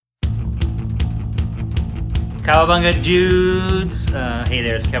Cowabunga dudes! Hey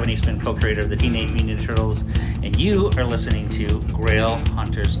there, it's Kevin Eastman, co-creator of the Teenage Mutant Ninja Turtles, and you are listening to Grail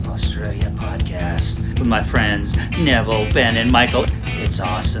Hunters Australia podcast with my friends Neville, Ben, and Michael. It's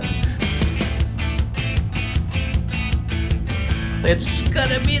awesome. It's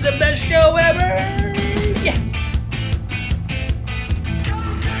gonna be the best show ever! Yeah!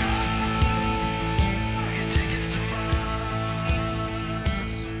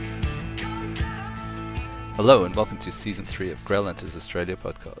 Hello and welcome to Season 3 of Grail Hunters Australia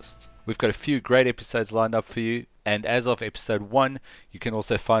podcast. We've got a few great episodes lined up for you, and as of episode 1, you can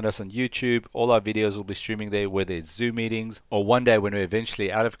also find us on YouTube. All our videos will be streaming there, whether it's Zoom meetings or one day when we're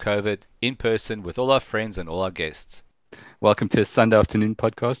eventually out of COVID, in person with all our friends and all our guests. Welcome to a Sunday afternoon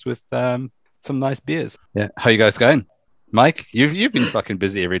podcast with some nice beers. Yeah, how you guys going? Mike, you've been fucking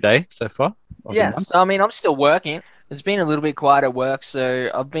busy every day so far. Yes, I mean, I'm still working. It's been a little bit quiet at work, so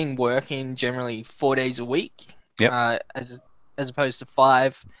I've been working generally 4 days a week, as opposed to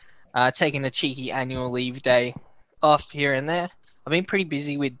 5, taking a cheeky annual leave day off here and there. I've been pretty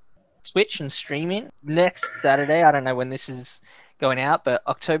busy with Twitch and streaming. Next Saturday, I don't know when this is going out, but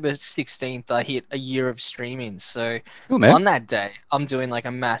October 16th, I hit a year of streaming. So on that day, I'm doing like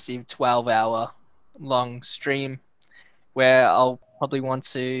a massive 12-hour long stream where I'll probably want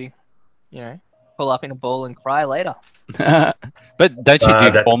to, pull up in a ball and cry later. But don't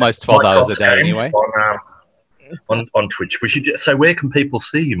you do almost 12 hours a day anyway? On Twitch. So where can people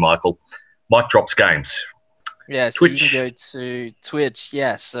see you, Michael? Mike Drops Games. Yeah, so Twitch. You can go to Twitch.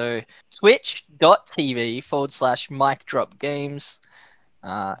 Yeah, so twitch.tv/Mike Drop Games.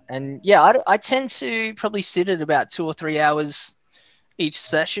 And yeah, I tend to probably sit at about 2 or 3 hours each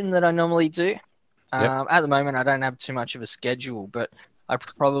session that I normally do. At the moment, I don't have too much of a schedule, but I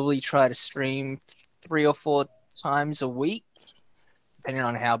probably try to stream 3 or 4 times a week, depending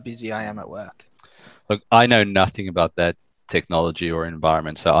on how busy I am at work. Look, I know nothing about that technology or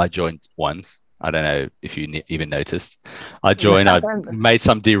environment, so I joined once. I don't know if you even noticed. I joined, I made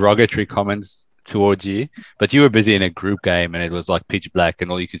some derogatory comments towards you, but you were busy in a group game and it was like pitch black and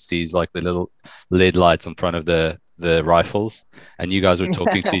all you could see is like the little LED lights in front of the rifles and you guys were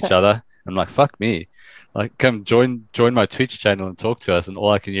talking to each other. I'm like, fuck me. Like, come join my Twitch channel and talk to us, and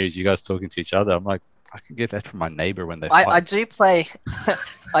all I can hear is you guys talking to each other. I'm like, I can get that from my neighbor when they fight. I do play.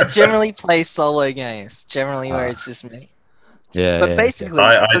 I generally play solo games, where it's just me. Yeah. But basically,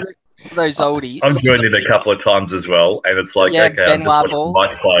 for those oldies, I'm joined in a couple of times as well, and it's like, okay, I'm just watching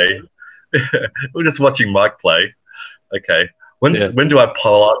Mike play. We're just watching Mike play. Okay, when do I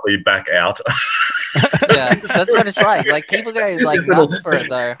politely back out? Yeah, that's what it's like. Like people go like nuts for it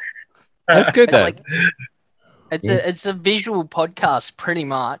though. That's good though. It's a visual podcast pretty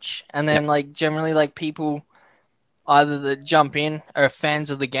much, and then like generally like people either that jump in are fans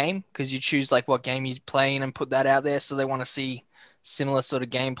of the game because you choose like what game you're playing and put that out there, so they want to see similar sort of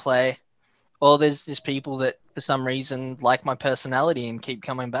gameplay, or there's just people that for some reason like my personality and keep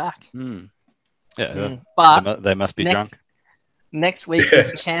coming back. But they must be drunk. Next week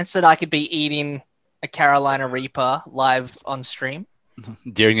there's a chance that I could be eating a Carolina Reaper live on stream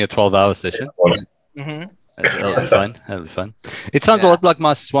during a 12-hour session. Mm-hmm. That'll be fun. It sounds a lot like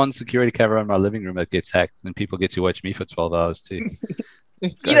my Swan security camera in my living room that gets hacked, and people get to watch me for 12 hours too.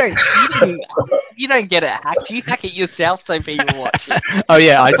 You don't get it hacked. You hack it yourself so people watch it. Oh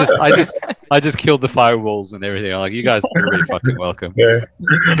yeah, I just killed the firewalls and everything. I'm like, you guys are really fucking welcome. Yeah.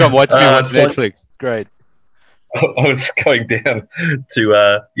 Come watch me watch Netflix. It's great. I was going down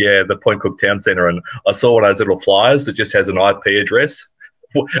to the Point Cook Town Centre, and I saw one of those little flyers that just has an IP address.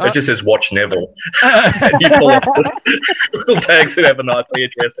 It just says "Watch Neville," and you pull up the little tags that have an IP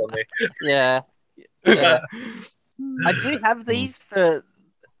address on there. Yeah. I do have these for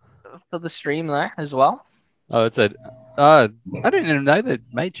the stream though as well. Oh, it's I didn't even know they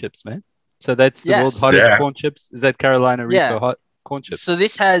made chips, man. So that's the world's hottest corn chips. Is that Carolina Reaper hot corn chips? So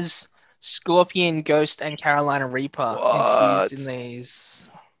this has Scorpion, Ghost, and Carolina Reaper infused in these.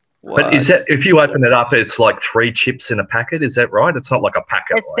 But is that, if you open it up, it's like 3 chips in a packet? Is that right? It's not like a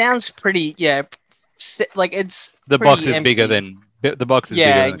packet. It sounds pretty, like it's the box is bigger than the box is bigger.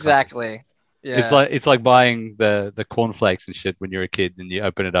 Yeah, exactly. Yeah. It's like buying the cornflakes and shit when you're a kid, and you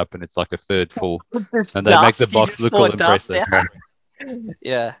open it up and it's like a third full, and they make the box look all impressive.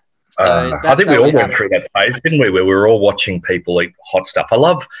 Yeah. So I think we all went through that phase, didn't we? Where we were all watching people eat hot stuff. I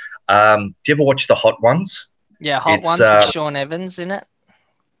love. Do you ever watch the Hot Ones? Yeah, Hot Ones with Sean Evans in it.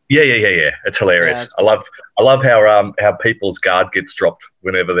 Yeah. It's hilarious. I love how people's guard gets dropped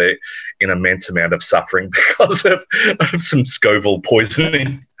whenever they're in immense amount of suffering because of some Scoville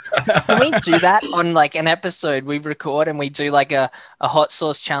poisoning. Can we do that on like an episode we record and we do like a hot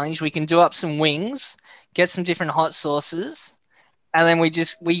sauce challenge? We can do up some wings, get some different hot sauces, and then we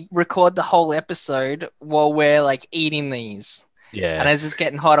record the whole episode while we're like eating these. Yeah. And as it's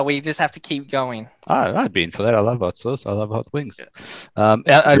getting hotter, we just have to keep going. I'd be in for that. I love hot sauce. I love hot wings. I'm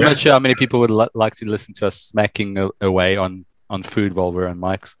not sure how many people would like to listen to us smacking away on food while we're on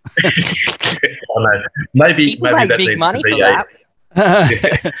mics. Maybe People pay that big needs money to be for that.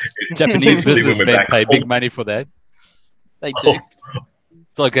 Japanese Usually businessmen women pay back big off. money for that. They do.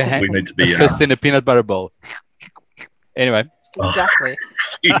 It's like a We need to be. fist in a peanut butter bowl. Anyway. Exactly.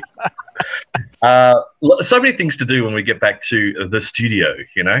 So many things to do when we get back to the studio,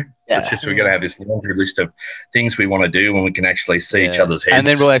 you know? Yeah. We're going to have this laundry list of things we want to do when we can actually see each other's heads. And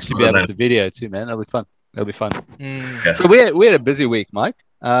then we'll actually be able to video too, man. That'll be fun. Yeah. So we had a busy week, Mike,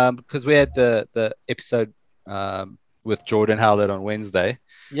 because we had the episode with Jordan Howlett on Wednesday.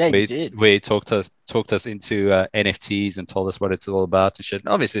 Yeah, you did. We talked us into NFTs and told us what it's all about and shit. And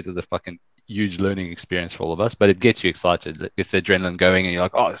obviously, it was a fucking huge learning experience for all of us, but it gets you excited. It gets the adrenaline going, and you're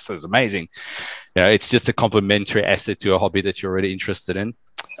like, "Oh, this is amazing!" You know, it's just a complementary asset to a hobby that you're already interested in.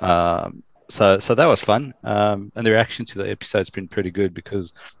 So that was fun, and the reaction to the episode's been pretty good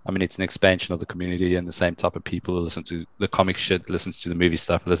because I mean it's an expansion of the community and the same type of people who listen to the comic shit, listens to the movie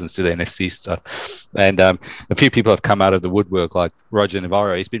stuff, listens to the NFC stuff, and a few people have come out of the woodwork, like Roger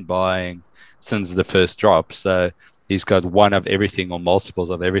Navarro. He's been buying since the first drop, so he's got one of everything or multiples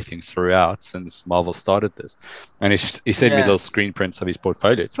of everything throughout since Marvel started this, and he sent me little screen prints of his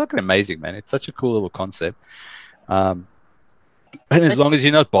portfolio. It's fucking amazing, man. It's such a cool little concept. And as long as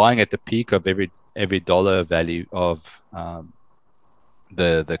you're not buying at the peak of every dollar value of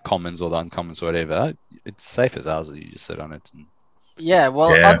the commons or the uncommons or whatever, it's safe as ours. You just sit on it.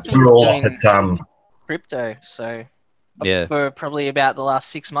 I've been doing crypto, so for probably about the last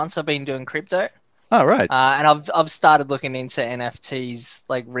 6 months, I've been doing crypto. Oh, right. And I've started looking into NFTs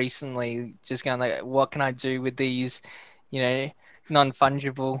like recently, just going like, what can I do with these,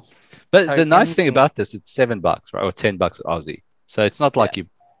 non-fungible. But the nice thing about this, it's $7, right, or $10 Aussie. So it's not like you're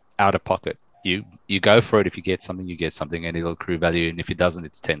out of pocket. You go for it. If you get something, you get something, and it'll accrue value. And if it doesn't,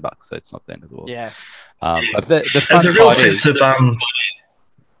 it's $10. So it's not the end of the world. Yeah. But the fun part is,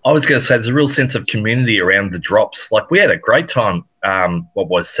 I was going to say, there's a real sense of community around the drops. Like we had a great time. What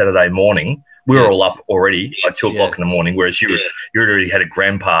was Saturday morning? We were all up already, like 2 o'clock in the morning. Whereas you already had a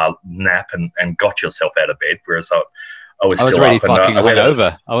grandpa nap and got yourself out of bed. Whereas I was already fucking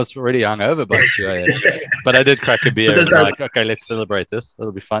hungover. I was already hungover by 2 a.m. But I did crack a beer and like, okay, let's celebrate this.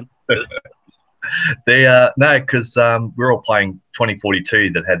 It'll be fun. Because we're all playing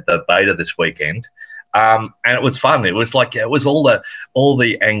 2042 that had the beta this weekend, and it was fun. It was like all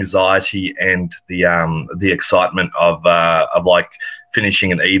the anxiety and the excitement of like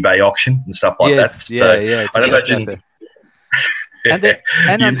finishing an eBay auction and stuff like that. Yeah. I don't imagine. And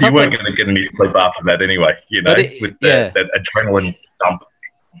you weren't going to get any sleep after that anyway, with that adrenaline dump.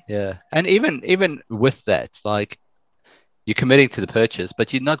 Yeah, and even with that, like you're committing to the purchase,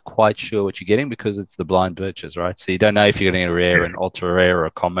 but you're not quite sure what you're getting because it's the blind purchase, right? So you don't know if you're getting a rare, an ultra rare, or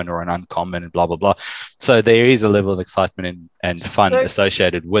a common, or an uncommon, and blah blah blah. So there is a level of excitement and fun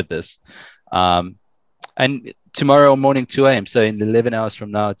associated with this. And tomorrow morning, 2 a.m. So in 11 hours from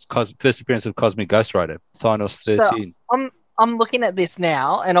now, it's first appearance of Cosmic Ghost Rider, Thanos 13. So I'm looking at this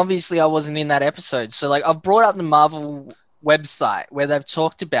now, and obviously I wasn't in that episode. So like I've brought up the Marvel website where they've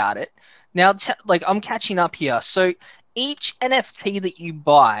talked about it. Now, I'm catching up here. So each NFT that you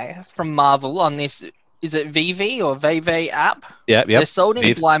buy from Marvel on this, is it Veve or Veve app? Yeah. They're sold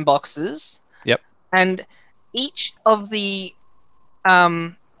in blind boxes. Yep. And each of the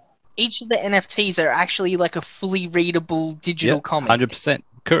NFTs are actually like a fully readable digital comic. 100%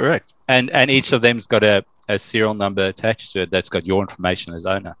 correct. And each of them's got a serial number attached to it that's got your information as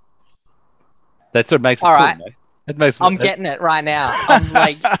owner. That's what makes it cool, mate. I'm getting it right now. I'm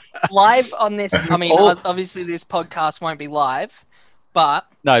like live on this. I mean, obviously this podcast won't be live, but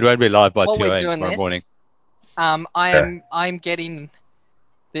no, it won't be live by 2 a.m. tomorrow morning. I'm getting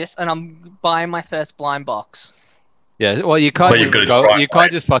this, and I'm buying my first blind box. Yeah, well, you can't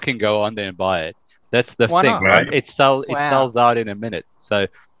just fucking go on there and buy it. That's the thing, right? It sells out in a minute. So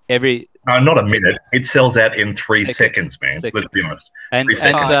not a minute. It sells out in 3 seconds, man. Let's be honest. And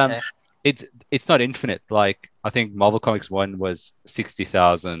it's not infinite. Like I think Marvel Comics 1 was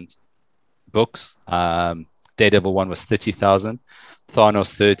 60,000 books. Daredevil 1 was 30,000.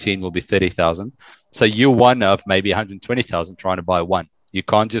 Thanos 13 will be 30,000. So you're one of maybe 120,000 trying to buy one. You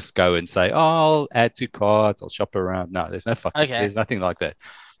can't just go and say, "Oh, I'll add 2 cards. I'll shop around." No, there's no fucking. Okay. There's nothing like that.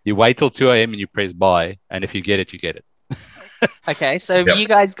 You wait till 2 a.m. and you press buy, and if you get it, you get it. Okay, so you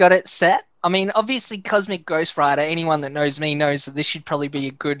guys got it set. I mean, obviously, Cosmic Ghost Rider, anyone that knows me knows that this should probably be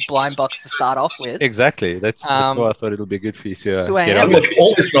a good blind box to start off with. Exactly. That's why I thought it'll be good for you to 2 get a.m. on Look, with.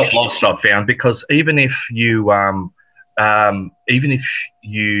 all is not lost, I've found, because even if you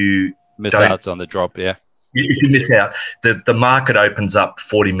Miss don't- out on the drop, yeah. if you miss out, the market opens up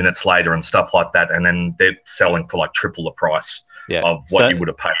 40 minutes later and stuff like that, and then they're selling for like triple the price of what you would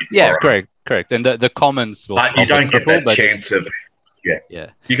have paid for it. Correct. And the commons will But you don't get triple, that chance of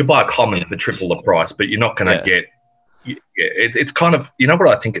you can buy a common for triple the price, but you're not going to get. It's kind of, you know what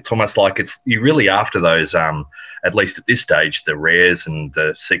I think? It's almost like you're really after those. At least at this stage, the rares and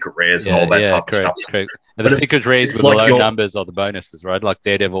the secret rares and all that type of stuff. Correct. And the secret rares with the low numbers are the bonuses, right? Like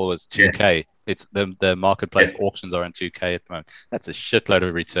Daredevil was 2K. It's the marketplace auctions are on 2K at the moment. That's a shitload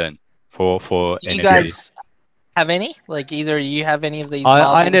of return for Do you guys have any? Like either you have any of these?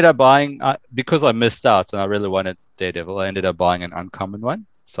 I ended up buying because I missed out and I really wanted Daredevil. I ended up buying an uncommon one,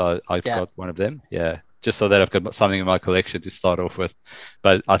 so I've got one of them. Yeah, just so that I've got something in my collection to start off with.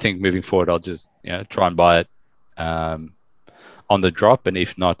 But I think moving forward, I'll just try and buy it on the drop, and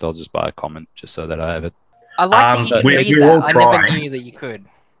if not, I'll just buy a common just so that I have it. I like that you can read that. I never knew that you could.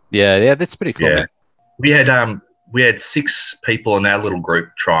 Yeah, that's pretty cool. Yeah. Man. We had 6 people in our little group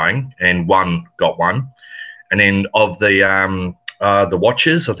trying, and one got one. And then of the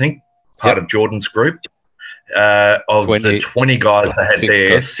watchers, I think part of Jordan's group, of the 20 guys that had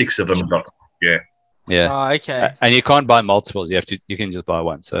theirs, 6 of them got. Yeah. Oh, okay. And you can't buy multiples. You can just buy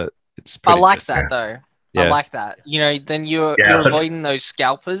one. So it's. I like that though. Yeah. I like that. Then you're avoiding those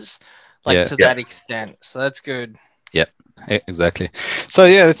scalpers, to that extent. So that's good. Yeah. Exactly. So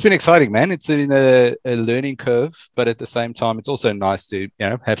it's been exciting, man. It's been a learning curve, but at the same time, it's also nice to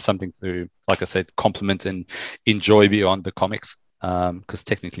have something to, like I said, complement and enjoy beyond the comics. Because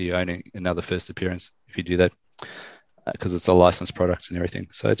technically, you're owning another first appearance if you do that, because it's a licensed product and everything.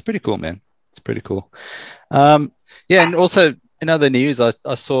 So it's pretty cool, man. It's pretty cool. And also in other news,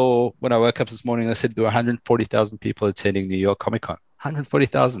 I saw when I woke up this morning, I said there were 140,000 people attending New York Comic Con.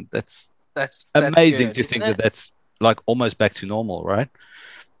 140,000. That's amazing good, to think that's like almost back to normal, right?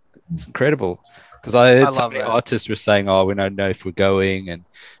 It's incredible, because I heard some of the artists were saying, we don't know if we're going, and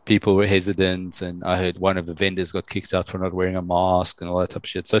people were hesitant, and I heard one of the vendors got kicked out for not wearing a mask and all that type of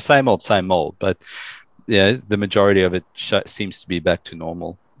shit. So same old, but the majority of it seems to be back to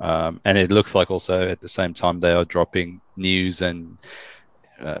normal, and it looks like also at the same time they are dropping news and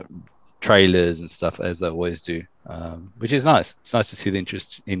trailers and stuff as they always do, which is nice. It's nice to see the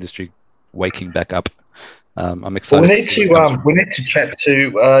industry waking back up. I'm excited. We need to chat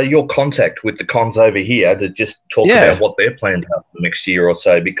to your contact with the cons over here to just talk about what their plans are for the next year or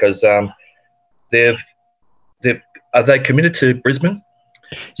so, because are they committed to Brisbane?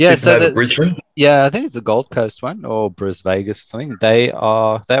 Yeah, so Brisbane. Yeah, I think it's a Gold Coast one or Bris Vegas or something. They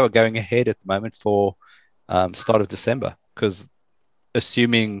were going ahead at the moment for start of December, because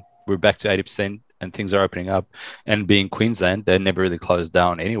assuming we're back to 80% and things are opening up, and being Queensland, they're never really closed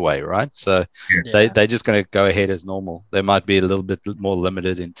down anyway, right? So they're just going to go ahead as normal. They might be a little bit more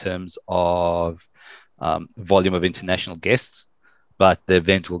limited in terms of volume of international guests, but the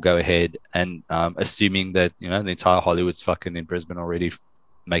event will go ahead, and assuming that the entire Hollywood's fucking in Brisbane already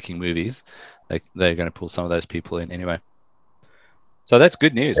making movies, they're going to pull some of those people in anyway. So that's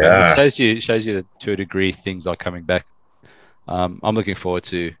good news. Man. It shows you that to a degree things are coming back. I'm looking forward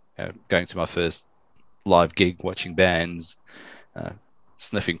to going to my first live gig, watching bands,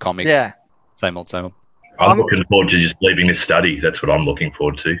 sniffing comics. Yeah, same old. I'm looking forward to just leaving this study. That's what I'm looking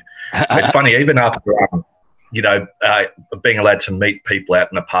forward to. It's funny, even after being allowed to meet people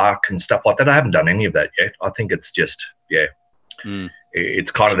out in the park and stuff like that, I haven't done any of that yet. I think it's just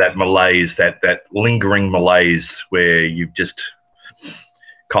it's kind of that malaise, that lingering malaise where you've just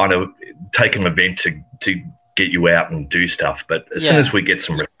kind of taken an event to get you out and do stuff. But as soon as we get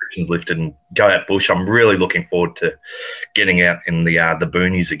some restrictions lifted and go out bush, I'm really looking forward to getting out in the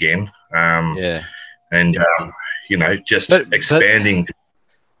boonies again. And just expanding.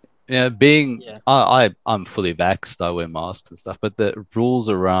 I'm fully vaxxed. I wear masks and stuff, but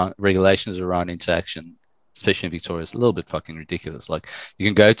the regulations around interaction, especially in Victoria, is a little bit fucking ridiculous. Like, you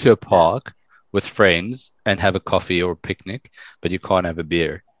can go to a park with friends and have a coffee or a picnic, but you can't have a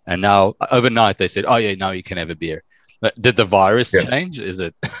beer. And now overnight they said, now you can have a beer. Did the virus change? Is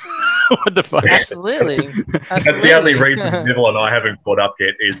it? What the fuck? Absolutely. That's the only reason Neville and I haven't caught up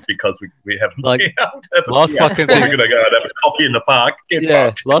yet, is because we haven't last fucking we're gonna go and have a coffee in the park.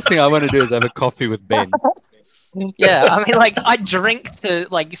 Last thing I want to do is have a coffee with Ben. Yeah, I mean, like, I drink to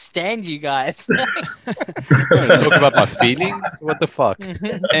like stand you guys. Talk about my feelings. What the fuck?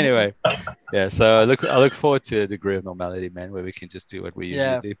 Anyway, yeah. So I look forward to a degree of normality, man, where we can just do what we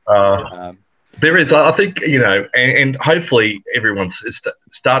usually do. There is, I think, and hopefully everyone's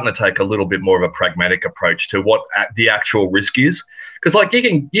starting to take a little bit more of a pragmatic approach to what the actual risk is. Because, like, you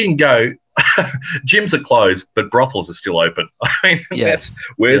can go, gyms are closed, but brothels are still open. I mean,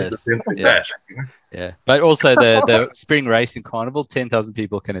 where's the sense of that? Yeah, but also the spring racing carnival, 10,000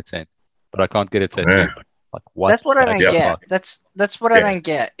 people can attend, but I can't get a tattoo. Yeah. Like, what? That's what I don't get. That's what I don't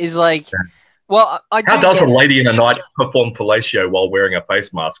get. Is like, well, how does a lady in a night perform fellatio while wearing a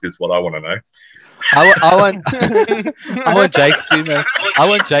face mask? Is what I want to know. I want Jake Sumo. I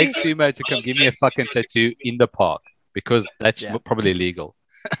want Jake Sumo to come give me a fucking tattoo in the park because that's probably legal.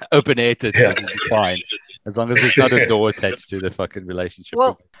 Open air tattoo will be fine as long as there's not a door attached to the fucking relationship.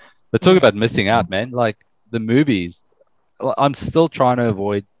 But talk about missing out, man. Like the movies, I'm still trying to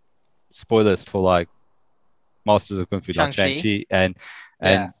avoid spoilers for like Masters of Kung Fu, like Shang-Chi and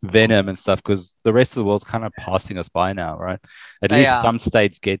Venom and stuff, because the rest of the world's kind of passing us by now, right? At least some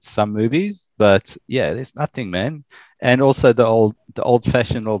states get some movies, but there's nothing, man. And also the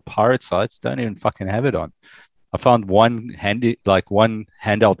old-fashioned old pirate sites don't even fucking have it on. I found one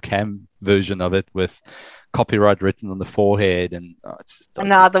handheld cam version of it with copyright written on the forehead, and it's just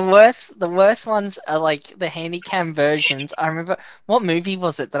the worst ones are like the handycam versions. I remember, what movie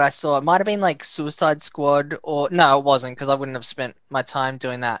was it that I saw? It might have been like Suicide Squad, or no, it wasn't, because I wouldn't have spent my time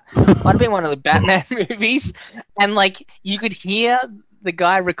doing that. Might have been one of the Batman movies, and like you could hear the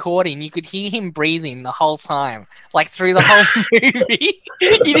guy recording, you could hear him breathing the whole time, like through the whole movie.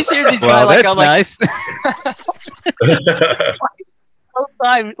 You just hear this guy like, nice. The whole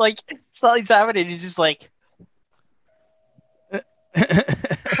time, like something's happening. He's just like,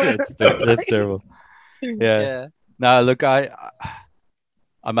 that's terrible. Yeah. No, look, I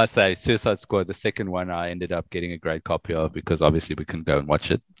must say, Suicide Squad, the second one, I ended up getting a great copy of because obviously we couldn't go and watch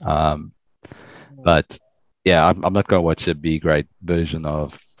it. But yeah, I'm not going to watch a B-grade version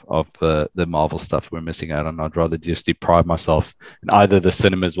of the Marvel stuff we're missing out on. I'd rather just deprive myself, and either the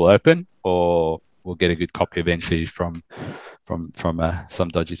cinemas will open or we'll get a good copy eventually from some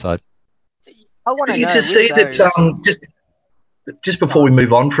dodgy site. I want to know. You see that just before we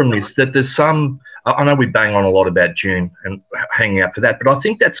move on from this, that there's some. I know we bang on a lot about June and hanging out for that, but I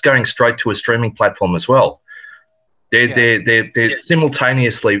think that's going straight to a streaming platform as well. They're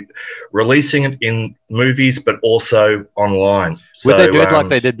simultaneously releasing it in movies, but also online. Would they do it like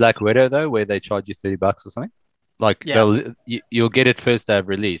they did Black Widow though, where they charge you $30 or something? Like you'll get it first day of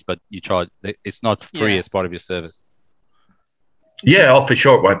release, but you charge. It's not free as part of your service. Yeah, for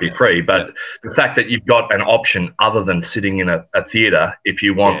sure it won't be free, but the fact that you've got an option other than sitting in a theatre, if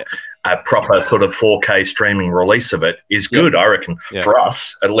you want a proper sort of 4K streaming release of it, is good, I reckon, for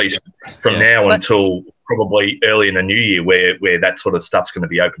us, at least from now until probably early in the new year where that sort of stuff's going to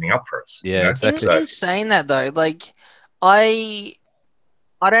be opening up for us. Yeah, exactly. In saying that, though, like, I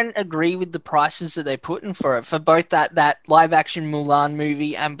don't agree with the prices that they're putting for it, for both that live-action Mulan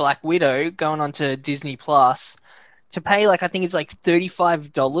movie and Black Widow going on to Disney+. To pay, like, I think it's like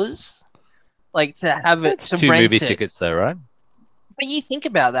 $35, like, to have it, to rent it. 2 movie tickets though, right? But you think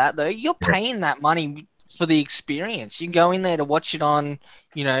about that, though, you're paying that money for the experience. You go in there to watch it on,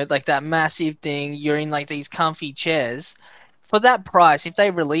 like that massive thing. You're in like these comfy chairs. For that price, if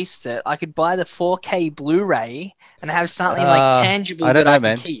they released it, I could buy the 4K Blu-ray and have something like tangible I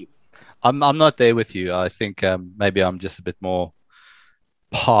can keep. I'm not there with you. I think maybe I'm just a bit more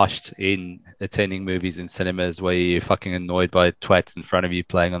parched in attending movies in cinemas where you're fucking annoyed by twats in front of you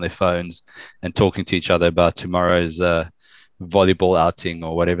playing on their phones and talking to each other about tomorrow's volleyball outing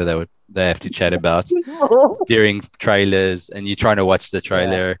or whatever they have to chat about during trailers, and you're trying to watch the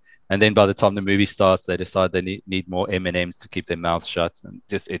trailer, and then by the time the movie starts they decide they need more M&Ms to keep their mouths shut, and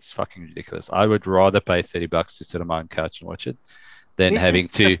it's fucking ridiculous. I would rather pay $30 to sit on my own couch and watch it than having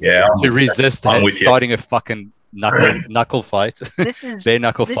to resist starting a fucking knuckle fight. Bare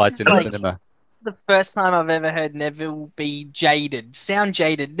knuckle fight in the cinema. The first time I've ever heard Neville be sound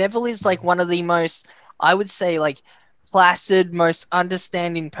jaded. Neville is like one of the most, I would say, like, placid, most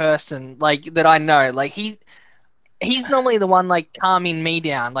understanding person like that I know. Like he's normally the one like calming me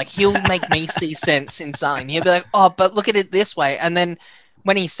down. Like he'll make me see sense in something. He'll be like, "Oh, but look at it this way," and then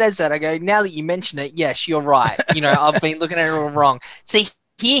when he says that, I go, "Now that you mention it, yes, you're right. I've been looking at it all wrong." See,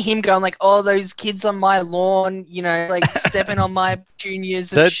 hear him going like, "Oh, those kids on my lawn, you know, like stepping on my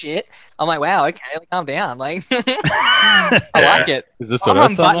juniors and shit." I'm like, "Wow, okay, like, calm down." Like, I like it. Is this I'm what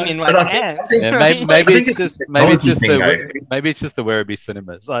else unbuttoning my pants. Yeah, maybe it's just the Werribee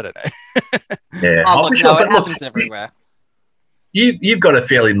cinemas. I don't know. Yeah, Oh, look, no, it happens everywhere. You've got a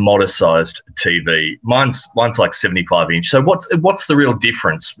fairly modest-sized TV. Mine's like 75-inch. So what's the real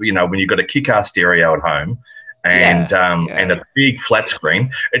difference? You know, when you've got a kick-ass stereo at home and a big flat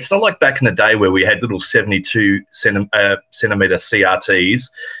screen. It's not like back in the day where we had little 72 centimeter CRTs,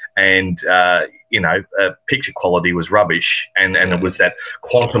 and picture quality was rubbish, and it was that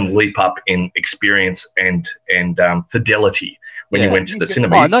quantum leap up in experience and fidelity when you went to the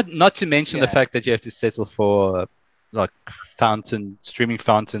cinema. Oh, not to mention the fact that you have to settle for like streaming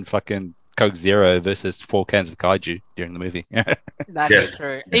fountain fucking Coke Zero versus 4 cans of kaiju during the movie. That's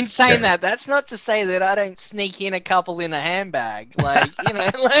true. In saying that, that's not to say that I don't sneak in a couple in a handbag. Like, you know,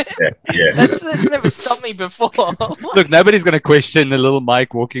 that's never stopped me before. Look, nobody's going to question a little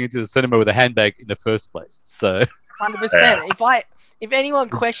Mike walking into the cinema with a handbag in the first place. So 100%. If anyone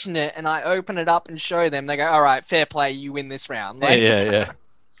questioned it and I open it up and show them, they go, "All right, fair play, you win this round." Like, yeah.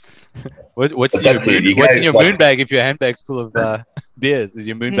 What's in your moon bag if your handbag's full of beers? Is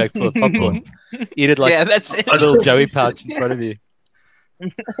your moon bag full of popcorn? Eat it like that's it. A little Joey pouch in front of you.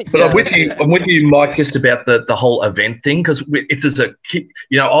 But I'm with you, Mike, just about the whole event thing. Because if there's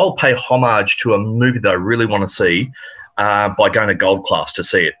I'll pay homage to a movie that I really want to see by going to Gold Class to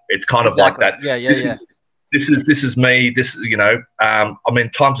see it. It's kind of like that. Yeah. This is me. I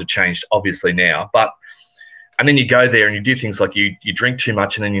mean, times have changed obviously now, but. And then you go there and you do things like you drink too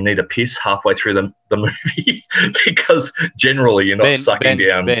much and then you need a piss halfway through the movie because generally you're not sucking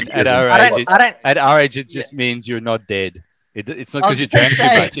down. At our age, it just means you're not dead. It's not because you drank too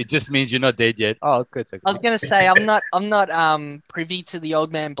much. It just means you're not dead yet. Oh, good. I was gonna say I'm not privy to the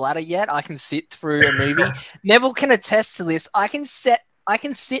old man bladder yet. I can sit through a movie. Neville can attest to this. I can sit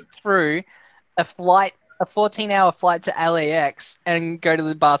through a 14-hour flight to LAX and go to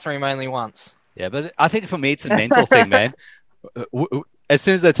the bathroom only once. Yeah, but I think for me it's a mental thing, man. As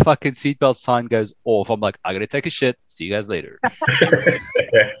soon as that fucking seatbelt sign goes off, I'm like, I gotta take a shit. See you guys later.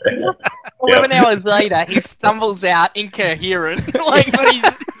 11 hours later, he stumbles out incoherent, like but he's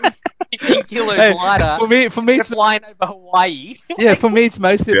 15 kilos lighter. For me, it's flying over Hawaii. Yeah, for me, it's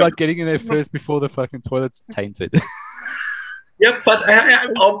mostly about getting in there first before the fucking toilet's tainted. Yeah, but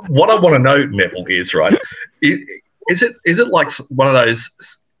what I want to know, Neville, is right. Is it like one of those?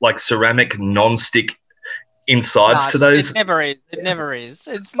 Like ceramic non-stick insides to those? It never is.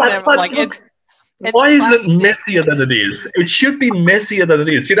 It's but, never but like look, it's why is it messier than it is? It should be messier than it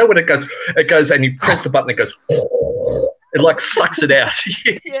is. You know when it goes and you press the button, it goes. It like sucks it out.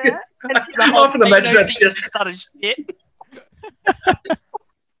 Yeah. I often imagine that's just started shit.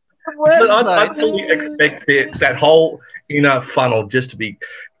 I fully expect that whole inner funnel just to be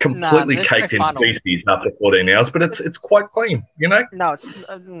completely caked in feces after 14 hours, but it's quite clean, you know? No, it's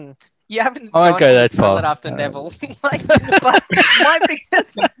you haven't gone to the toilet after Neville. But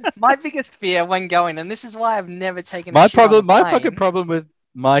my biggest fear when going, and this is why I've never taken my fucking problem with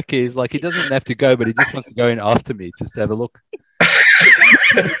Mike is like he doesn't have to go, but he just wants to go in after me just to have a look.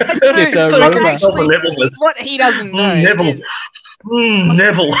 What he doesn't know.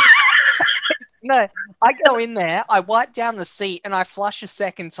 Neville. No, I go in there, I wipe down the seat, and I flush a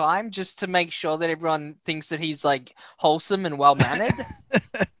second time just to make sure that everyone thinks that he's like wholesome and well mannered.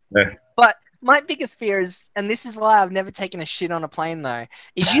 Yeah. But my biggest fear is, and this is why I've never taken a shit on a plane though,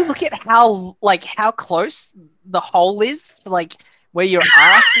 is you look at how close the hole is to like where your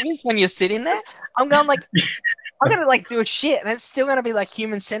ass is when you're sitting there. I'm going like. I'm going to like do a shit and it's still going to be like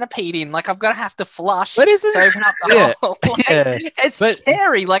human centipede in. Like I've got to have to flush to open up the hole. Like, it's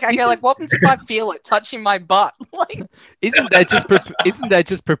scary. Like I go like, what happens if I feel it touching my butt? Like, isn't that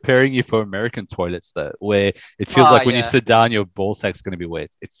just preparing you for American toilets though, where it feels like when you sit down, your ball sack's going to be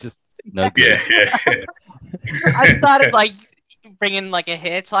wet. It's just no good. Yeah. I started like bringing like a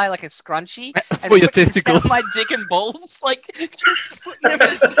hair tie, like a scrunchie, and for your testicles, my dick and balls, like just putting them in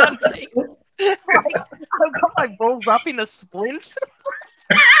a scrunchie. Like, I've got my balls up in a splint.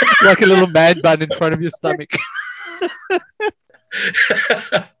 Like a little man bun in front of your stomach.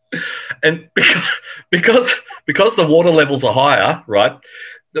 And because the water levels are higher, right?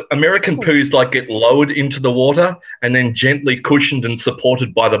 The American poos like get lowered into the water and then gently cushioned and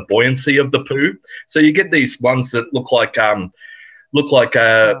supported by the buoyancy of the poo. So you get these ones that look like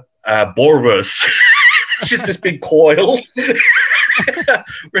Borverse. It's just this big coil.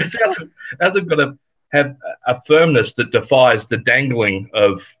 Whereas ours have got have a firmness that defies the dangling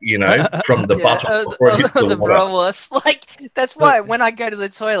of, from the buttock before it hits the water. Brawlers. Like, that's why when I go to the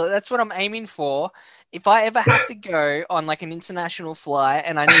toilet, that's what I'm aiming for. If I ever have to go on like an international flight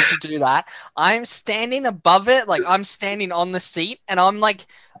and I need to do that, I'm standing above it, like I'm standing on the seat, and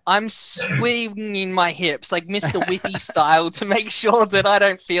I'm swinging my hips like Mr. Whippy style to make sure that I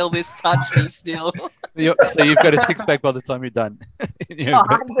don't feel this touch me still. So you've got a six-pack by the time you're done.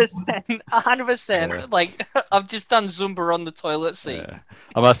 100%. 100%. Like, I've just done Zumba on the toilet seat. Yeah.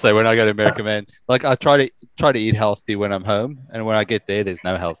 I must say, when I go to America, man, like I try to eat healthy when I'm home, and when I get there's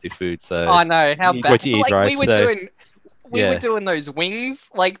no healthy food. So I know how bad. What you eat, like right? We were doing those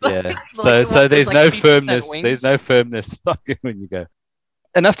wings, like yeah. like, so there's like no 50% firmness. wings. There's no firmness when you go.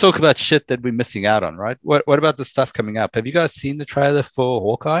 Enough talk about shit that we're missing out on, right? What about the stuff coming up? Have you guys seen the trailer for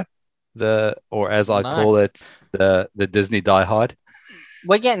Hawkeye? Or as I call it, the Disney Die Hard.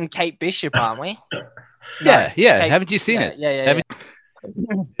 We're getting Kate Bishop, aren't we? Yeah. Kate, haven't you seen it? Yeah.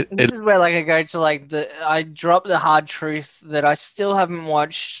 This is where like I go to like I drop the hard truth that I still haven't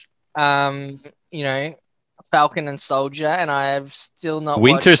watched. Falcon and Soldier, and I have still not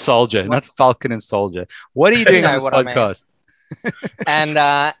Winter watched... Soldier, not Falcon and Soldier. What are you doing on this podcast? And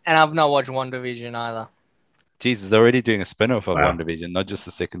I've not watched WandaVision either. Jesus, they're already doing a spin-off of WandaVision, not just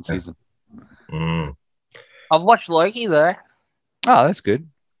the second season. I've watched Loki though. Oh, that's good.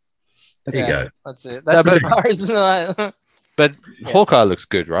 There you go. That's it. That's as far as But Hawkeye looks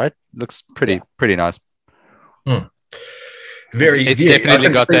good, right? Looks pretty nice. It's definitely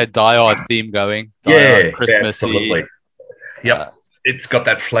got that Die Hard theme going. Christmassy. Absolutely. Yep. It's got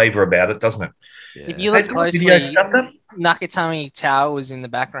that flavor about it, doesn't it? Yeah. If you look closely, Nakatomi Tower was in the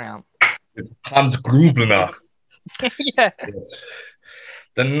background. Hans Grubener. Yeah. Yes.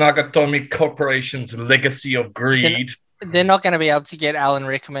 The Nakatomi Corporation's legacy of greed. They're not going to be able to get Alan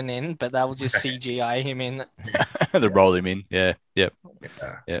Rickman in, but they will just CGI him in. They roll him in. Yeah.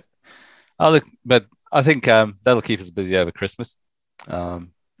 Oh, look, but I think that'll keep us busy over Christmas.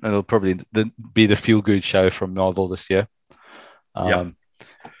 It'll probably be the feel-good show from Marvel this year.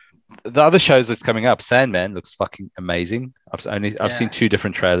 The other shows that's coming up, Sandman looks fucking amazing. I've seen 2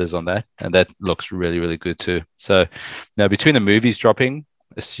 different trailers on that, and that looks really, really good too. So now between the movies dropping,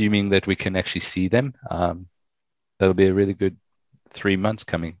 assuming that we can actually see them, that'll be a really good 3 months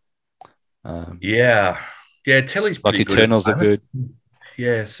coming. Telly's pretty like good. Eternals are good.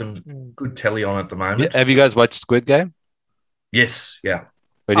 Yeah, some good telly on at the moment. Have you guys watched Squid Game? Yes, yeah.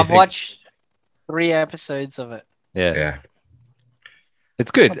 I've watched 3 episodes of it. Yeah.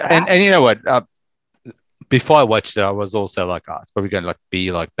 It's good. And you know what? Before I watched it, I was also like, it's probably going to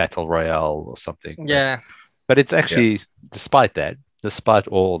be like Battle Royale or something. Yeah. But it's actually, despite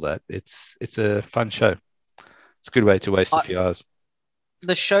all that, it's a fun show. It's a good way to waste a few hours.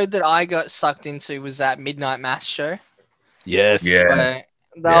 The show that I got sucked into was that Midnight Mass show. Yes. Yeah.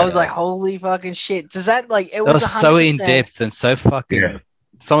 I was like, holy fucking shit. Does that it was so in depth and so fucking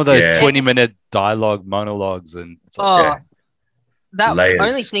some of those 20-minute dialogue monologues and it's that layers.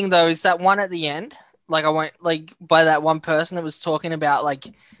 Only thing though is that one at the end. Like I won't by that one person that was talking about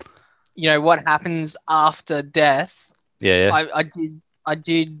what happens after death. Yeah. I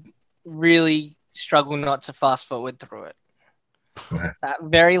did really struggle not to fast forward through it. That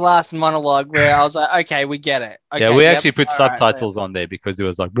very last monologue where I was like, okay, we get it. Okay, we actually put subtitles on there because it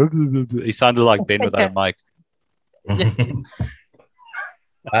was like, blah, blah, blah, blah. He sounded like Ben without a mic.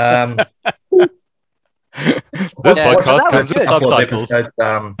 This podcast comes with subtitles.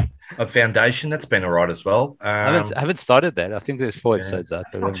 A Foundation, that's been all right as well. I haven't started that. I think there's 4 episodes out.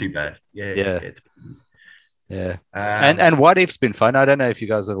 It's not too bad. Yeah. And What If's been fun. I don't know if you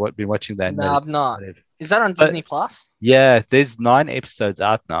guys have been watching that. No, I've not. Is that on Disney Plus? Yeah, there's 9 episodes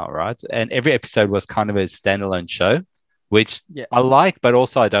out now, right? And every episode was kind of a standalone show, which I like, but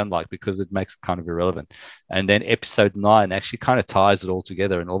also I don't like because it makes it kind of irrelevant. And then episode 9 actually kind of ties it all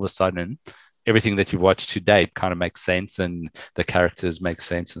together, and all of a sudden, everything that you've watched to date kind of makes sense, and the characters make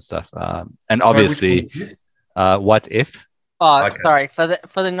sense and stuff. And obviously, What If? Oh, okay. Sorry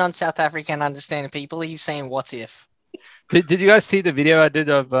for the non-South African understanding people. He's saying "What if?" Did you guys see the video I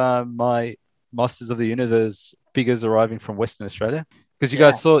did of my Masters of the Universe figures arriving from Western Australia? Because you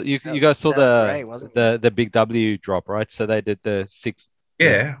guys saw the Big W drop, right? So they did the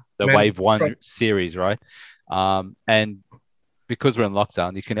Wave 1 series, right? And because we're in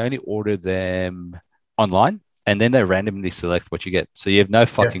lockdown, you can only order them online, and then they randomly select what you get. So you have no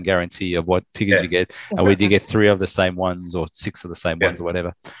fucking guarantee of what figures you get, and whether you get 3 of the same ones or 6 of the same ones or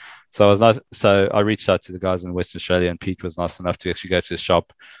whatever. So I was nice. So I reached out to the guys in Western Australia, and Pete was nice enough to actually go to the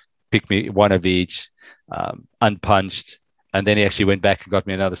shop, pick me one of each, unpunched, and then he actually went back and got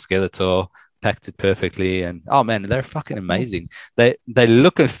me another Skeletor, packed it perfectly, and oh man, they're fucking amazing. They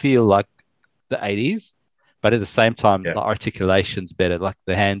look and feel like the 80s, but at the same time, the articulation's better. Like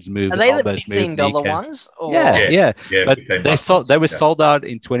the hands move, Are the they the elbows move. $15 ones? Or... Yeah. But they were Yeah. sold out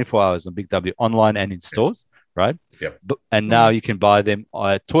in 24 hours on Big W, online and in stores, right? Yep. And now you can buy them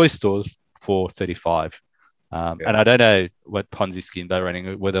at toy stores for 35. And I don't know what Ponzi scheme they're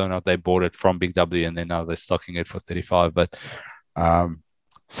running, whether or not they bought it from Big W and then now they're stocking it for 35. But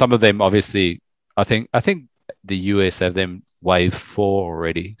some of them, obviously, I think the US have them wave 4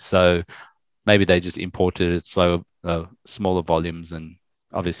 already. So maybe they just imported it smaller volumes, and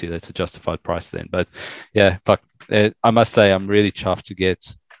obviously that's a justified price then. But yeah, I must say I'm really chuffed to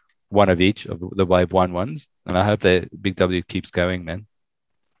get one of each of the wave 1 ones, and I hope that Big W keeps going, man.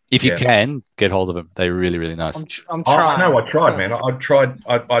 If you can, get hold of them. They're really, really nice. I'm trying. I tried, man. I tried.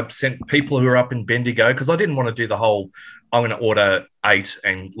 I sent people who are up in Bendigo because I didn't want to do the whole, I'm going to order 8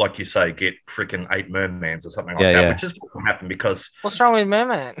 and, like you say, get freaking 8 mermans or something like that, which is what will happen because... What's wrong with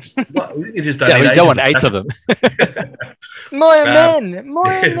merman? Well, you just don't we don't want 8 of them. More men,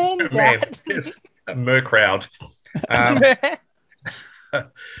 Dad. Mer crowd.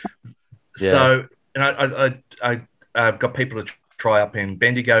 So, and I've got people to try up in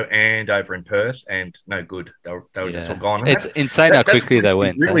Bendigo and over in Perth, and no good. They were just all gone. It's insane how quickly they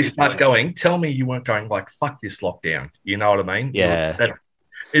went. Really start going. Tell me you weren't going like, fuck this lockdown. You know what I mean? Yeah.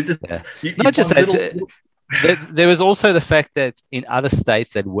 Not just that. There was also the fact that in other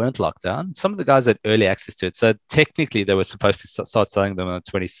states that weren't locked down, some of the guys had early access to it. So technically they were supposed to start selling them on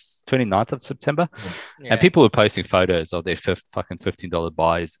the 29th of September. Yeah. And people were posting photos of their fucking $15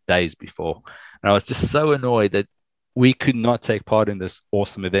 buys days before. And I was just so annoyed that we could not take part in this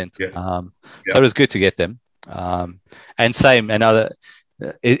awesome event. So it was good to get them. And same,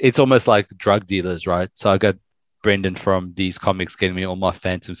 it's almost like drug dealers, right? So I got Brendan from these comics getting me all my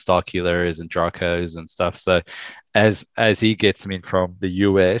Phantom Starkillers and Dracos and stuff. So as he gets them in from the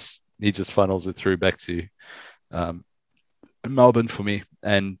US, he just funnels it through back to Melbourne for me.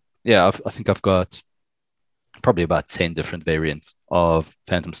 And yeah, I think I've got probably about 10 different variants of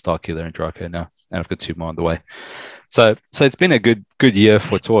Phantom Starkiller and Draco now, and I've got 2 more on the way. So it's been a good year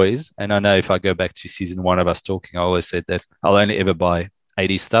for toys. And I know if I go back to season 1 of us talking, I always said that I'll only ever buy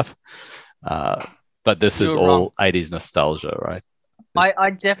 80s stuff. But this is all 80s nostalgia, right?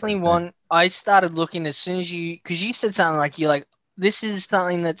 I definitely want... I started looking as soon as because you said something like, you're like, this is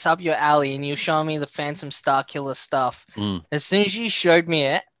something that's up your alley, and you're showing me the Phantom Starkiller stuff. As soon as you showed me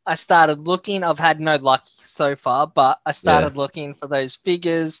it, I started looking. I've had no luck so far, but I started looking for those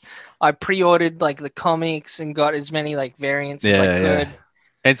figures. I pre-ordered like the comics and got as many like variants as I could. And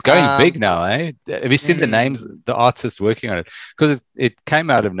it's going big now, eh? Have you seen the names, the artists working on it? Because it came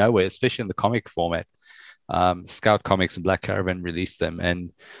out of nowhere, especially in the comic format. Scout Comics and Black Caravan released them,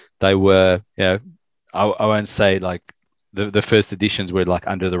 and they were, I won't say like the first editions were like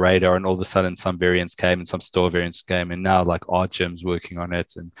under the radar, and all of a sudden some variants came and some store variants came, and now like Art Gem's working on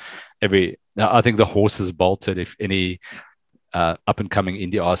it, and I think the horses bolted. If any up and coming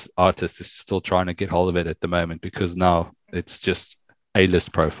indie artist is still trying to get hold of it at the moment, because now it's just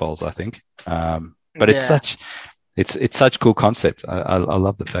A-list profiles, I think. But it's such cool concept. I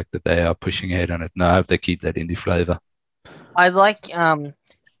love the fact that they are pushing ahead on it, and I hope they keep that indie flavor. I like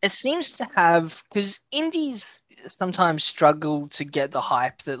it seems to have, because indies sometimes struggle to get the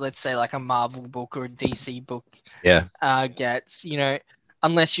hype that, let's say, like a Marvel book or a DC book gets,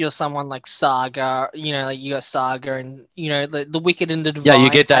 unless you're someone like Saga, like you got Saga and, the Wicked and the Divine. Yeah, you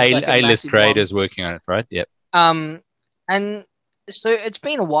get the A-list creators working on it, right? Yep. And so it's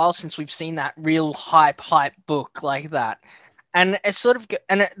been a while since we've seen that real hype book like that. And it's sort of,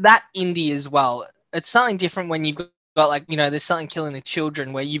 and that indie as well, it's something different when you've got like, there's something killing the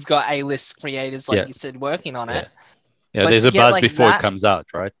children where you've got A-list creators, like you said, working on it. Yeah, there's a buzz like before it comes out,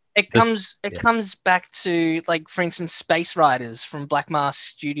 right? It comes back to, like, for instance, Space Riders from Black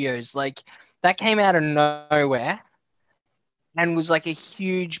Mask Studios. Like, that came out of nowhere and was like a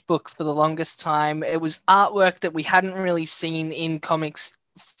huge book for the longest time. It was artwork that we hadn't really seen in comics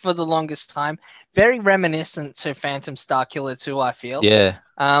for the longest time. Very reminiscent to Phantom Starkiller too, I feel. Yeah.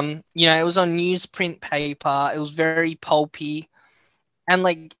 It was on newsprint paper. It was very pulpy. And,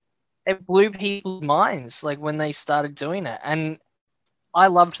 like, it blew people's minds, like, when they started doing it. And I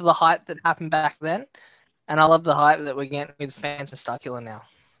loved the hype that happened back then. And I love the hype that we're getting with Phantom Starkiller now.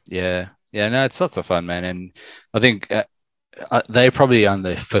 Yeah. Yeah, no, it's lots of fun, man. And I think they're probably on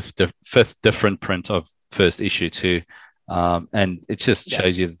the fifth different print of first issue too. And it just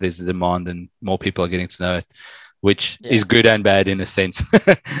shows you that there's a demand and more people are getting to know it, which is good and bad in a sense,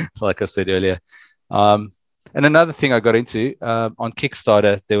 like I said earlier. And another thing I got into on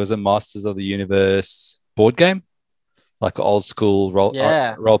Kickstarter, there was a Masters of the Universe board game, like an old school role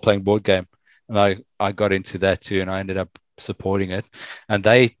playing board game, and I got into that too, and I ended up supporting it, and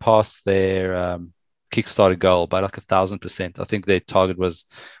they passed their Kickstarter goal by like 1,000%. I think their target was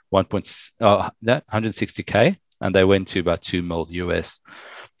 160K, and they went to about 2 mil US.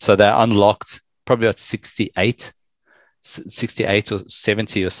 So they unlocked probably about 68 or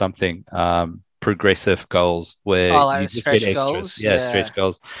 70 or something progressive goals where like you just get extras. Goals? Stretch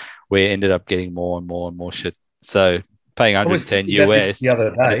goals, where you ended up getting more and more and more shit. So paying 110 US, the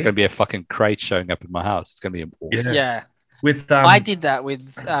other day, and it's going to be a fucking crate showing up in my house. It's going to be awesome. Yeah. I did that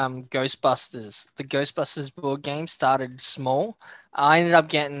with Ghostbusters. The Ghostbusters board game started small. I ended up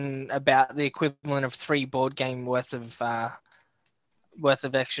getting about the equivalent of 3 board game worth of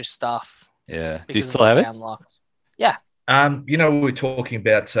extra stuff. Yeah. Do you still have it? Unlocked. Yeah. We're talking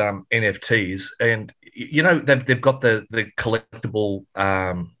about NFTs, and they've got the collectible,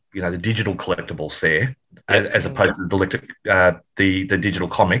 the digital collectibles there, as opposed to the digital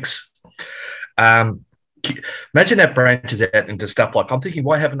comics. Imagine that branches out into stuff like, I'm thinking,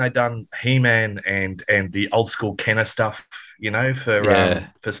 why haven't they done He-Man and the old school Kenner stuff,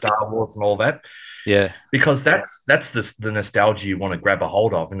 for Star Wars and all that? Yeah, because that's the nostalgia you want to grab a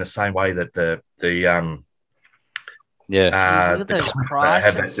hold of, in the same way that the comics have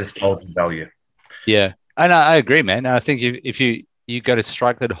that nostalgia value. Yeah, and I agree, man. I think if you got to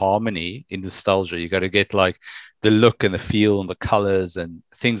strike that harmony in nostalgia, you got to get like the look and the feel and the colors and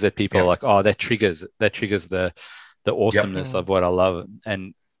things that people are like, oh, that triggers the awesomeness of what I love.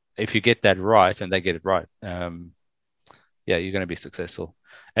 And if you get that right, and they get it right, you're going to be successful.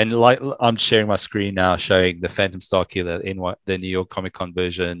 And like, I'm sharing my screen now, showing the Phantom Starkiller the New York Comic Con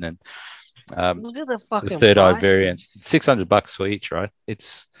version, and look at the fucking Third Eye variants. $600 for each, right?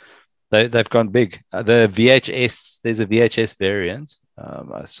 They've gone big. The VHS, there's a VHS variant.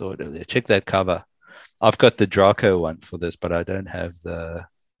 I saw it earlier. Check that cover. I've got the Draco one for this, but I don't have the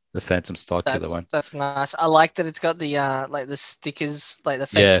Phantom Starkiller one. That's nice. I like that it's got the like the stickers, like the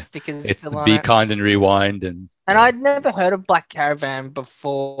fake stickers. It's Be Kind and Rewind, and I'd never heard of Black Caravan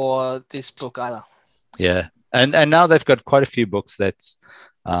before this book either. Yeah, and now they've got quite a few books that's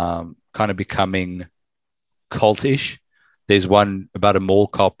kind of becoming cultish. There's one about a mall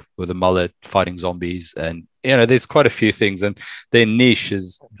cop with a mullet fighting zombies, and there's quite a few things, and their niche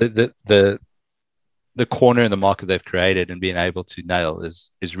is the corner in the market they've created and being able to nail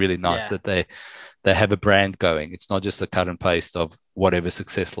is really nice. That they have a brand going. It's not just a cut and paste of whatever's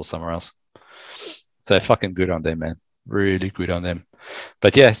successful somewhere else. So fucking good on them, man. Really good on them.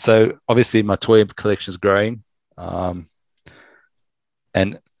 But yeah, so obviously my toy collection is growing, and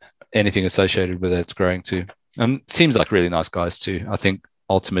anything associated with it's growing too. And it seems like really nice guys too. I think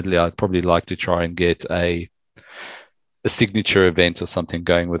ultimately I'd probably like to try and get a signature event or something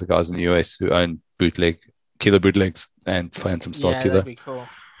going with the guys in the US who own Killer Bootlegs and Phantom Starkiller. Yeah, that'd be cool.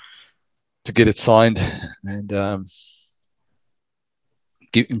 To get it signed and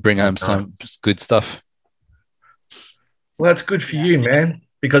bring home some good stuff. Well, that's good for you, man,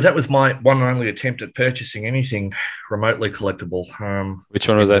 because that was my one and only attempt at purchasing anything remotely collectible. Which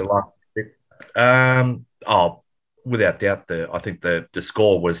one was that? Without doubt, I think the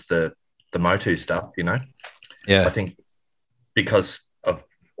score was the MOTU stuff, Yeah. I think because of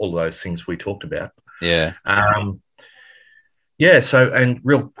all those things we talked about. Yeah. So, and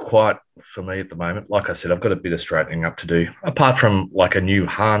real quiet for me at the moment. Like I said, I've got a bit of straightening up to do. Apart from like a new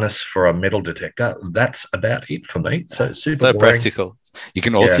harness for a metal detector, that's about it for me. So super practical. You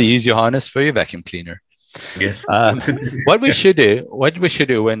can also use your harness for your vacuum cleaner. Yes. What we should do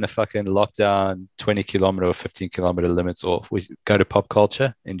when the fucking lockdown 20 kilometer or 15 kilometer limits off, we go to Pop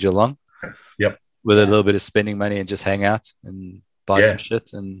Culture in Geelong. Yep. With a little bit of spending money and just hang out and buy some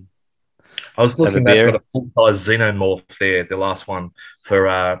shit. And I was looking at a full-size Xenomorph there, the last one, for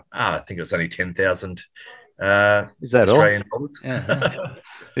I think it was only 10,000 Is that Australian all? dollars. Yeah.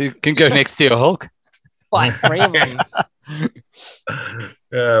 You can go next to your Hulk. Buy 3 of them.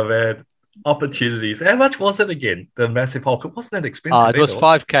 Oh, man. Opportunities. How much was it again? The massive Hulk. It wasn't that expensive. It was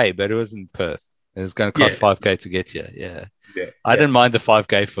 $5,000, but it was in Perth. It was going to cost $5,000 to get here. Yeah. I didn't mind the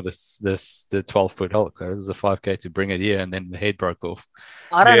 $5,000 for the 12-foot Hulk. It was a $5,000 to bring it here, and then the head broke off.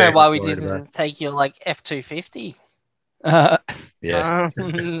 I don't know why we didn't take your like F250.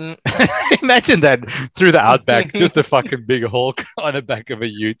 Imagine that through the outback, just a fucking big Hulk on the back of a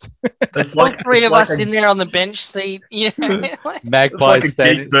ute. It's like 3 of us in there on the bench seat. Yeah, Magpie it's like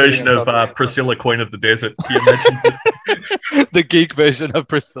a geek version of Priscilla, Queen of the Desert. Can you imagine the geek version of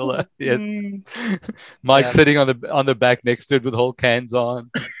Priscilla? Yes, Mike sitting on the back next to it with Hulk hands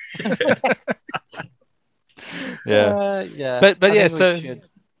on. Yeah. But I yeah, think we so should.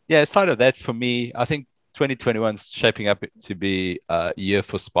 yeah, aside of that, for me, I think 2021 is shaping up to be a year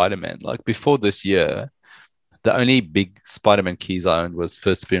for Spider-Man. Like before this year, the only big Spider-Man keys I owned was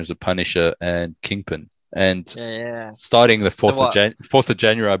first appearance of Punisher and Kingpin. And Yeah. starting the So 4th of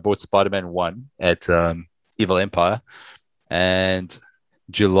January, I bought Spider-Man 1 at Evil Empire. And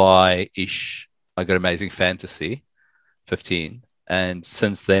July-ish, I got Amazing Fantasy 15. And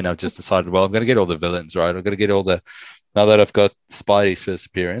since then, I've just decided, well, I'm going to get all the villains, right? I'm going to get all the... Now that I've got Spidey's first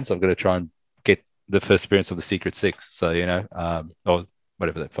appearance, I've got to try and get the first appearance of the Secret Six. So, or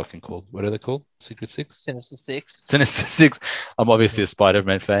whatever they're fucking called. What are they called? Secret Six? Sinister Six. Sinister Six. I'm obviously a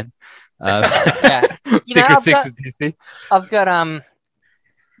Spider-Man fan. Yeah. Secret Six is DC. I've got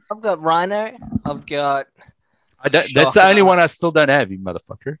Rhino. I've got. That's the only one I still don't have, you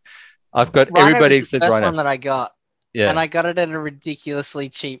motherfucker. I've got Rhino everybody was the except first Rhino. one that I got. Yeah. And I got it at a ridiculously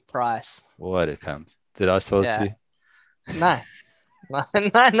cheap price. What it comes? Did I sell it to you? No.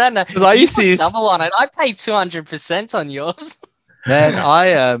 No. Because I used to use double on it. I paid 200% on yours. Man,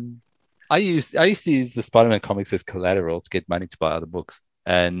 I used to use the Spider-Man comics as collateral to get money to buy other books.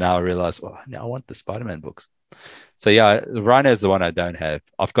 And now I realize, well, now I want the Spider-Man books. So yeah, Rhino is the one I don't have.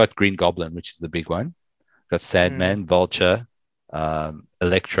 I've got Green Goblin, which is the big one. Got Sandman, Vulture,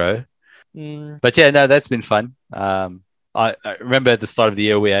 Electro. But yeah, no, that's been fun. I remember at the start of the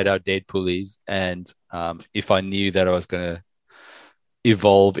year we had our Deadpoolies, and if I knew that I was going to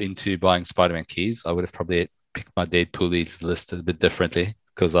evolve into buying Spider-Man keys, I would have probably picked my Deadpoolies list a bit differently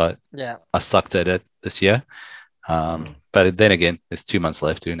because I sucked at it this year. But then again, there's 2 months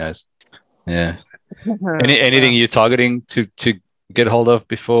left. Who knows? Yeah. Anything you're targeting to get hold of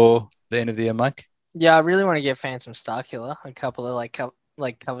before the end of the year, Mike? Yeah, I really want to get Phantom Starkiller. A couple of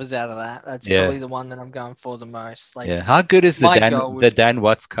like covers out of that. That's probably the one that I'm going for the most. Like, how good is the Dan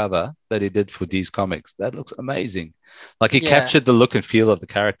Watts cover that he did for D's Comics? That looks amazing. Like he captured the look and feel of the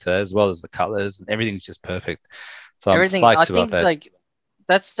character as well as the colors, and everything's just perfect. So I'm psyched about that. Like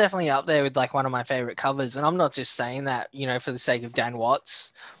that's definitely up there with like one of my favorite covers, and I'm not just saying that for the sake of Dan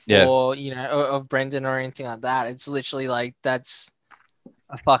Watts or of Brendan or anything like that. It's literally like that's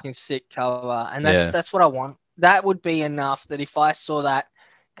a fucking sick cover, and that's what I want. That would be enough that if I saw that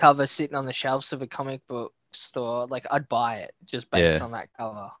cover sitting on the shelves of a comic book store, like I'd buy it just based on that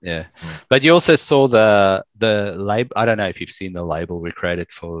cover. Yeah. But you also saw the label. I don't know if you've seen the label we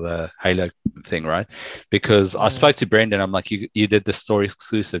created for the Halo thing, right? Because I spoke to Brendan. I'm like, you did the story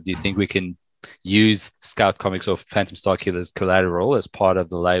exclusive. Do you think we can use Scout Comics or Phantom Starkiller's collateral as part of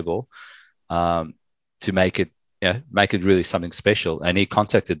the label to make it really something special? And he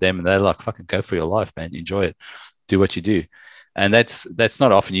contacted them, and they're like, "Fucking go for your life, man. Enjoy it. Do what you do." And that's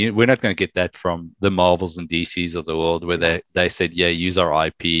not often. We're not going to get that from the Marvels and DCs of the world, where they said, "Yeah, use our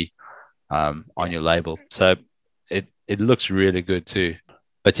IP on your label." So it looks really good too.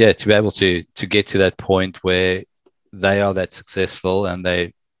 But yeah, to be able to get to that point where they are that successful and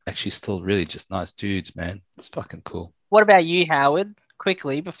they actually still really just nice dudes, man, it's fucking cool. What about you, Howard?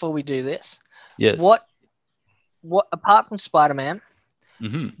 Quickly before we do this, yes. What apart from Spider-Man,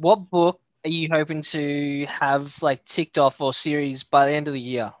 what book are you hoping to have like ticked off or series by the end of the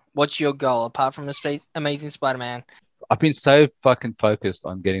year? What's your goal apart from Amazing Spider-Man? I've been so fucking focused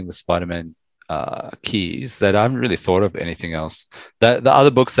on getting the Spider-Man keys that I haven't really thought of anything else. The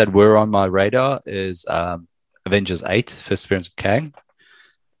other books that were on my radar is Avengers 8, First Appearance of Kang,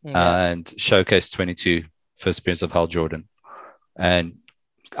 and Showcase 22, First Appearance of Hal Jordan. And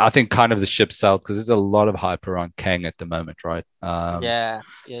I think kind of the ship sailed because there's a lot of hype around Kang at the moment, right?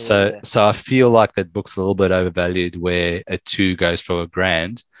 So I feel like that book's a little bit overvalued where a 2 goes for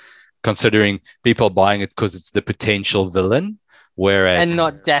 $1,000, considering people are buying it because it's the potential villain, whereas and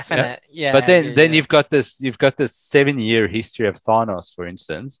not definite. But then you've got this 7-year history of Thanos, for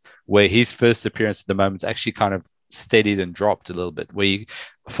instance, where his first appearance at the moment is actually kind of steadied and dropped a little bit. Where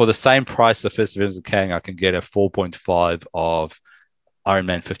for the same price of First Appearance of Kang, I can get a 4.5 of Iron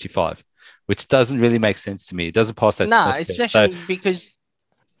Man 55, which doesn't really make sense to me. It doesn't pass that. No, especially because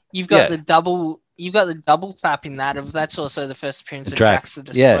you've got the double flap in that. That's also the first appearance of Drax the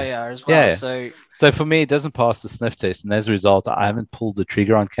Destroyer as well. So for me, it doesn't pass the sniff test, and as a result, I haven't pulled the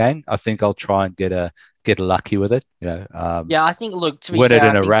trigger on Kang. I think I'll try and get lucky with it. I think to be win fair,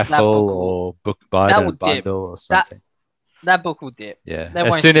 it in a raffle or buy it in a bundle or something. That book will dip. Yeah.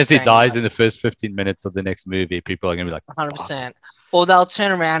 As soon as he dies in the first 15 minutes of the next movie, people are going to be like, 100%. Or they'll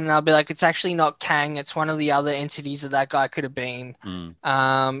turn around and they'll be like, it's actually not Kang. It's one of the other entities that guy could have been.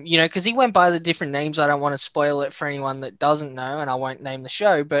 Because he went by the different names. I don't want to spoil it for anyone that doesn't know, and I won't name the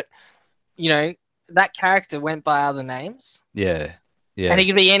show. But, that character went by other names. Yeah. And he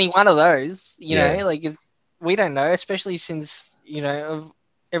could be any one of those, like we don't know, especially since of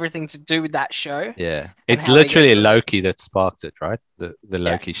everything to do with that show. Yeah, it's literally Loki that sparked it, right? The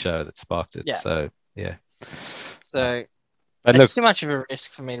Loki show that sparked it. Yeah. So yeah. So but it's too much of a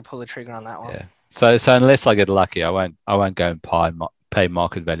risk for me to pull the trigger on that one. Yeah. So unless I get lucky, I won't go and pay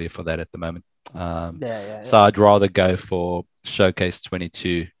market value for that at the moment. So I'd rather go for Showcase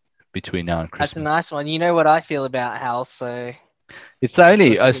 22 between now and Christmas. That's a nice one. You know what I feel about Hal, so it's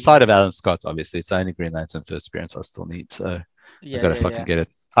only aside of Alan Scott, obviously, it's only Green Lantern first appearance I still need. So I gotta fucking get it.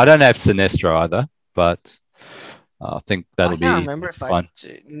 I don't have Sinestro either, but I think that'll be. I can't remember if fun. I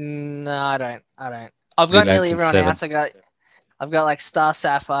do. No, I don't. I've got nearly everyone else. I've got like Star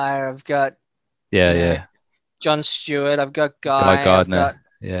Sapphire. I've got John Stewart. I've got Guy Gardner.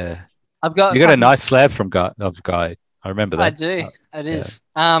 I've got. You got a nice slab from Guy. I remember that. I do. It is.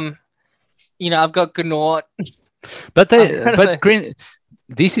 I've got Gnaut. But Green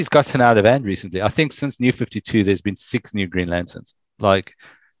DC's gotten out of hand recently. I think since New 52, there's been 6 new Green Lanterns. Like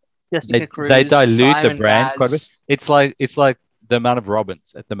they dilute Simon the brand quite a bit. It's like the amount of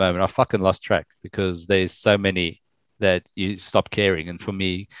Robins at the moment. I fucking lost track because there's so many that you stop caring. And for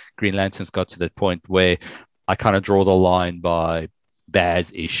me, Green Lanterns got to that point where I kind of draw the line by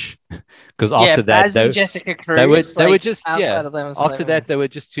Baz-ish. Because after that, Jessica Cruz, they were just after that they were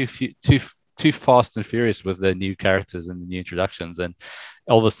just too fast and furious with the new characters and the new introductions, and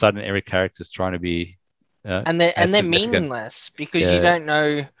all of a sudden every character's trying to be and they're meaningless because you don't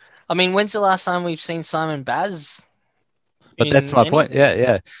know. I mean, when's the last time we've seen Simon Baz? But that's my point.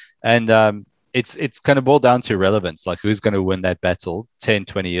 Yeah. And it's kind of boiled down to relevance, like who's going to win that battle 10,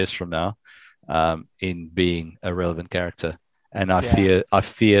 20 years from now in being a relevant character. And I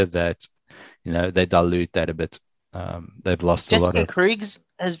fear that they dilute that a bit. They've lost a lot of. Jessica Kriegs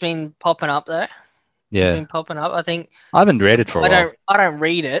has been popping up though. Yeah, been popping up. I think I haven't read it for a while. I don't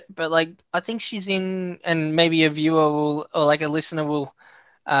read it, but like I think she's in, and maybe a viewer will or like a listener will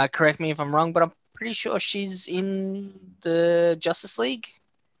correct me if I'm wrong, but I'm pretty sure she's in the Justice League.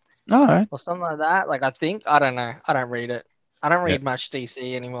 All right, or something like that. Like I think I don't know. I don't read it. I don't read much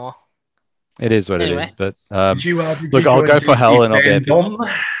DC anymore. It is what it is. But look, I'll go for Hell and I'll be happy.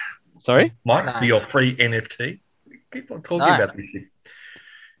 Sorry, Mike, for your free NFT. Keep on talking about this shit.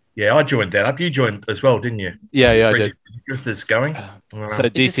 Yeah, I joined that up. You joined as well, didn't you? Yeah, I did. Just as going. So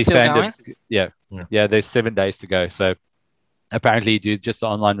DC fandom, there's 7 days to go. So apparently you do just the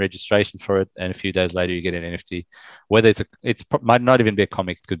online registration for it, and a few days later you get an NFT. Whether it's might not even be a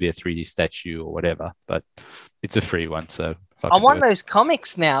comic, it could be a 3D statue or whatever, but it's a free one. So I want those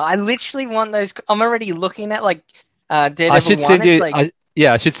comics now. I literally want those. I'm already looking at like Daredevil. I should send you.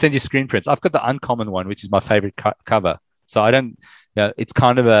 I should send you screen prints. I've got the uncommon one, which is my favorite cover. So I don't. It's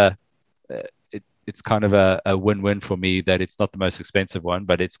kind of a win-win for me that it's not the most expensive one,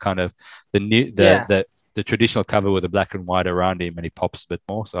 but it's kind of the traditional cover with the black and white around him, and he pops a bit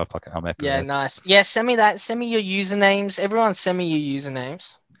more. So I'm happy. Yeah, nice. Yeah, send me that. Send me your usernames. Everyone, send me your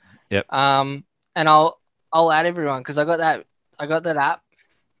usernames. Yep. And I'll add everyone because I got that app.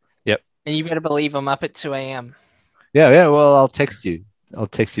 Yep. And you better believe I'm up at 2 a.m. Yeah. Well, I'll text you.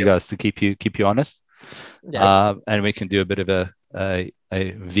 You guys to keep you honest. Yeah. And we can do a bit of a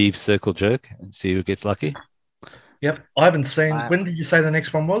Veve circle jerk and see who gets lucky. Yep. I haven't seen. When did you say the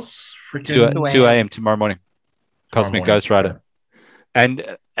next one was? 2 a.m. tomorrow morning. Cosmic Ghost Rider.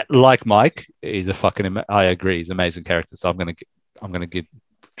 And like Mike, he's I agree, he's an amazing character. So I'm gonna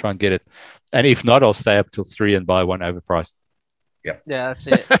try and get it. And if not, I'll stay up till 3 and buy one overpriced. Yeah. Yeah, that's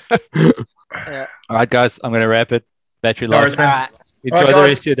it. Yeah. All right, guys, I'm gonna wrap it. Battery life. All right. Enjoy the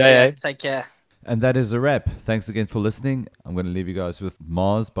rest of your day. Eh? Take care. And that is a wrap. Thanks again for listening. I'm going to leave you guys with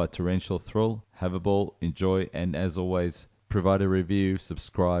Mars by Torrential Thrill. Have a ball, enjoy, and as always, provide a review,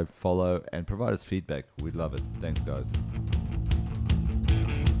 subscribe, follow, and provide us feedback. We'd love it. Thanks, guys.